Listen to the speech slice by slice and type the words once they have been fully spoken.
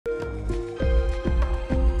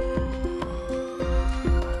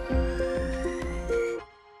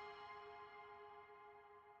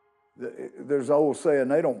there's an old saying,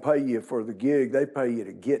 they don't pay you for the gig, they pay you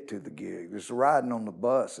to get to the gig. It's riding on the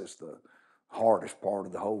bus is the hardest part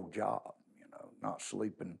of the whole job, not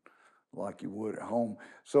sleeping like you would at home.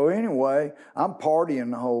 So anyway, I'm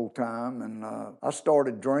partying the whole time, and I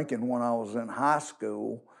started drinking when I was in high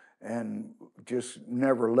school and just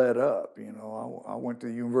never let up. I went to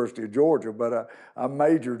the University of Georgia, but I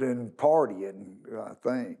majored in partying, I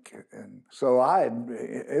think. And so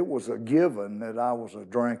it was a given that I was a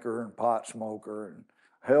drinker and pot smoker and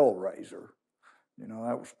hell raiser.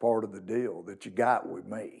 That was part of the deal that you got with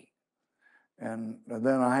me. And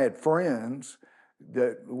then I had friends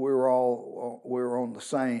that we were on the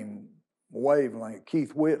same wavelength.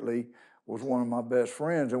 Keith Whitley was one of my best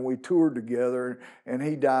friends, and we toured together, and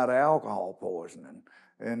he died of alcohol poisoning.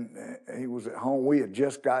 And he was at home. We had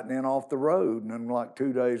just gotten in off the road, and then like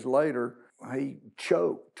 2 days later, he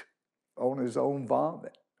choked on his own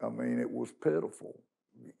vomit. I mean, it was pitiful.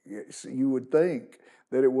 You would think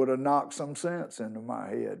that it would have knocked some sense into my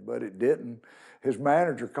head, but it didn't. His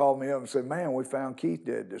manager called me up and said, "Man, we found Keith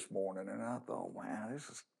dead this morning." And I thought, man, this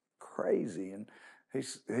is crazy. And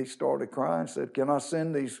he started crying, said, "Can I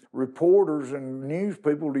send these reporters and news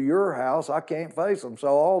people to your house? I can't face them." So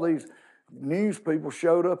all these news people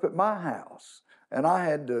showed up at my house, and I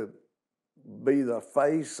had to be the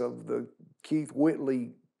face of the Keith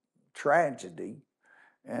Whitley tragedy.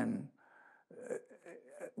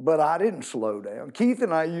 But I didn't slow down. Keith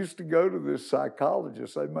and I used to go to this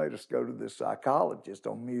psychologist. They made us go to this psychologist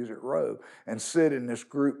on Music Row and sit in this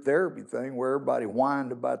group therapy thing where everybody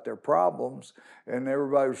whined about their problems and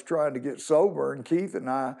everybody was trying to get sober. And Keith and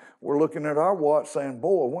I were looking at our watch saying,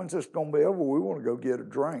 "Boy, when's this going to be over? We want to go get a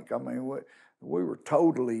drink." I mean, we were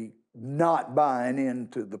totally not buying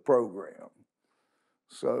into the program.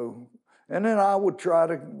 So... And then I would try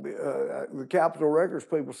to, the Capitol Records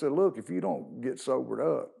people said, "Look, if you don't get sobered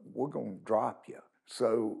up, we're going to drop you."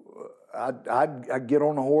 So I'd get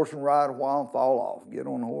on the horse and ride a while and fall off, get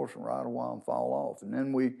on the horse and ride a while and fall off. And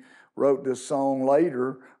then we wrote this song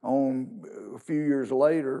later, a few years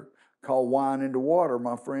later, called "Wine into Water."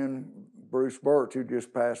 My friend Bruce Birch, who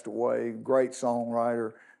just passed away, great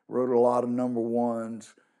songwriter, wrote a lot of number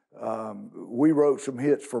ones. We wrote some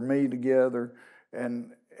hits for me together,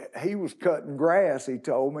 and he was cutting grass, he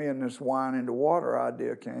told me, and this "Wine into Water"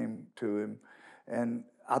 idea came to him. And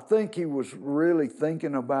I think he was really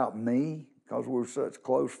thinking about me because we were such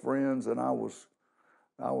close friends, and I was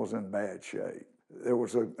in bad shape. There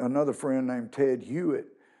was another friend named Ted Hewitt,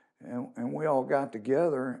 and we all got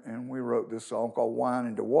together, and we wrote this song called "Wine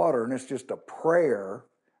into Water," and it's just a prayer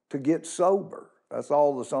to get sober. That's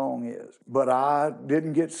all the song is. But I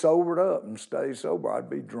didn't get sobered up and stay sober. I'd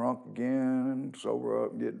be drunk again, sober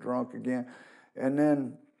up and get drunk again. And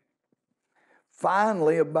then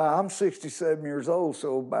finally, I'm 67 years old,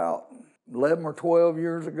 so about 11 or 12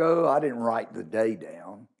 years ago, I didn't write the day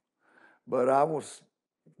down, but I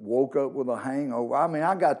woke up with a hangover. I mean,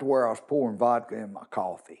 I got to where I was pouring vodka in my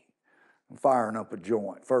coffee and firing up a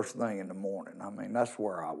joint first thing in the morning. I mean, that's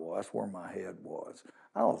where I was. That's where my head was.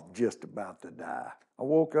 I was just about to die. I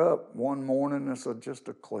woke up one morning, it's just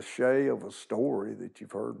a cliche of a story that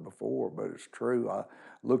you've heard before, but it's true. I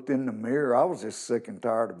looked in the mirror. I was just sick and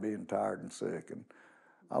tired of being tired and sick. And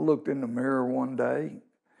I looked in the mirror one day,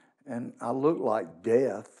 and I looked like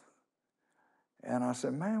death. And I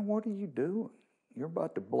said, "Man, what are you doing? You're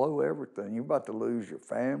about to blow everything. You're about to lose your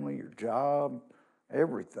family, your job,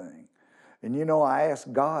 everything." And I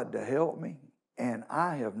asked God to help me. And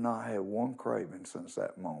I have not had one craving since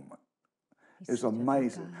that moment. It's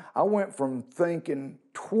amazing. I went from thinking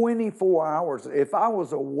 24 hours, if I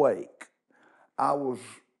was awake, I was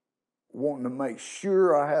wanting to make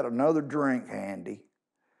sure I had another drink handy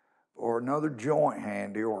or another joint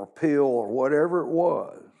handy or a pill or whatever it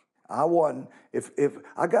was. I wasn't, if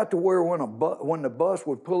I got to where when the bus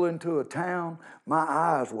would pull into a town, my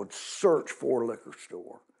eyes would search for a liquor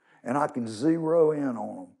store and I can zero in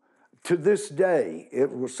on them. To this day,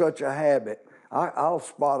 it was such a habit. I'll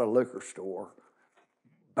spot a liquor store,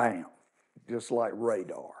 bam, just like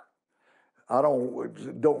radar. I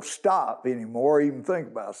don't stop anymore, or even think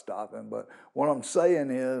about stopping. But what I'm saying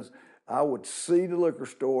is, I would see the liquor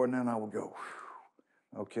store, and then I would go,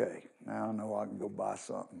 "Okay, now I know I can go buy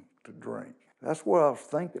something to drink." That's what I was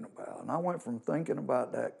thinking about. And I went from thinking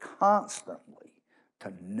about that constantly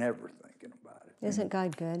to never thinking about it. Isn't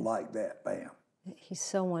God good? Like that, bam. He's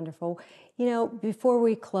so wonderful. Before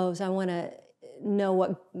we close, I want to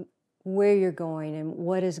know where you're going and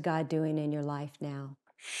what is God doing in your life now?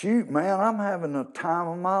 Shoot, man, I'm having the time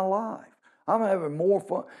of my life. I'm having more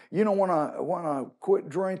fun. When I quit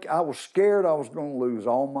drinking, I was scared I was going to lose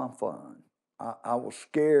all my fun. I was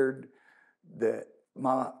scared that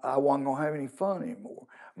I wasn't going to have any fun anymore.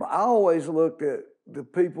 But I always looked at the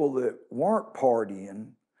people that weren't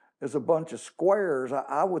partying as a bunch of squares.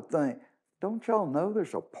 I would think, don't y'all know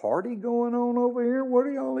there's a party going on over here? What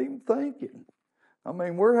are y'all even thinking? I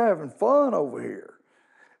mean, we're having fun over here.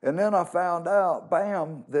 And then I found out,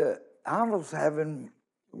 bam, that I was having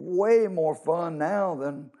way more fun now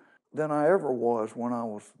than I ever was when I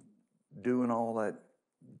was doing all that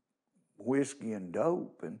whiskey and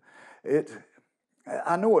dope. And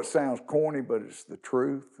I know it sounds corny, but it's the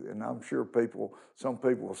truth. And I'm sure some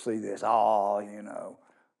people will see this,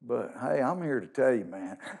 But hey, I'm here to tell you,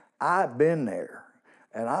 man, I've been there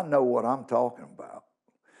and I know what I'm talking about.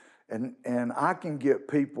 And I can get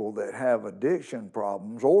people that have addiction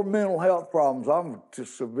problems or mental health problems. I'm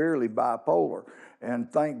just severely bipolar. And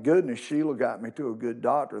thank goodness Sheila got me to a good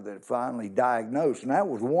doctor that finally diagnosed. And that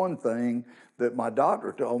was one thing that my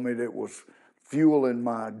doctor told me that was fueling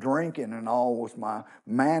my drinking and all was my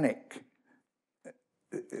manic.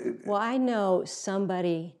 Well, I know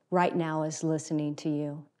somebody right now is listening to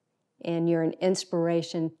you, and you're an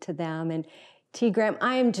inspiration to them. And T. Graham,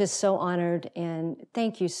 I am just so honored, and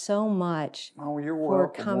thank you so much for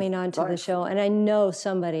coming onto the show. And I know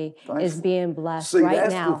somebody is being blessed right now.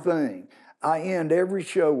 See, that's the thing. I end every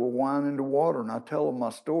show with wine in the water, and I tell them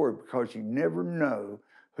my story because you never know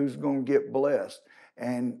who's going to get blessed.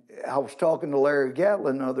 And I was talking to Larry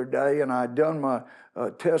Gatlin the other day, and I'd done my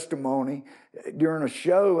testimony during a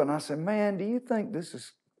show, and I said, man, do you think this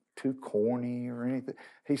is too corny or anything?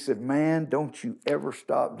 He said, man, don't you ever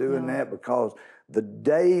stop doing that, because the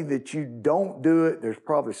day that you don't do it, there's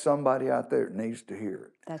probably somebody out there that needs to hear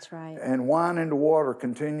it. That's right. And Wine in the Water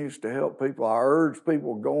continues to help people. I urge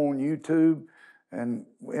people to go on YouTube and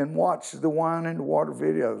watch the Wine in the Water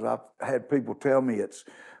videos. I've had people tell me it's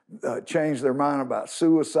changed their mind about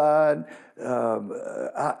suicide.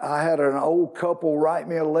 I had an old couple write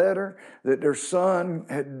me a letter that their son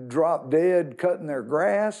had dropped dead cutting their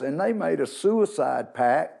grass, and they made a suicide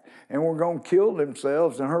pact and were going to kill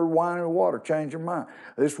themselves, and her Wine in the Water changed her mind.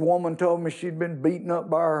 This woman told me she'd been beaten up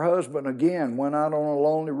by her husband again, went out on a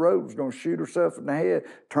lonely road, was going to shoot herself in the head,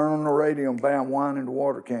 turned on the radio, and bam, Wine in the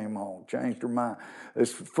Water came on, changed her mind.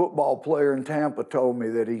 This football player in Tampa told me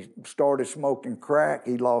that he started smoking crack.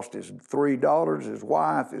 He lost his 3 daughters, his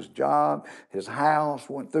wife, his job, his house,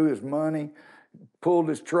 went through his money, pulled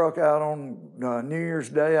his truck out on New Year's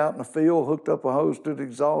Day out in the field, hooked up a hose to the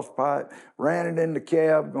exhaust pipe, ran it in the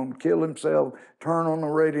cab, going to kill himself, turned on the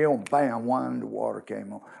radio, and bam, Wine in the Water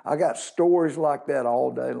came on. I got stories like that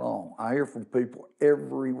all day long. I hear from people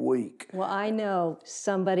every week. Well, I know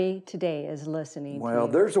somebody today is listening to you. Well,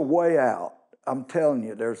 there's a way out. I'm telling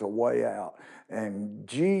you, there's a way out. And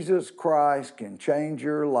Jesus Christ can change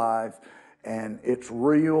your life, and it's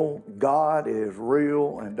real. God is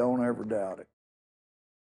real, and don't ever doubt it.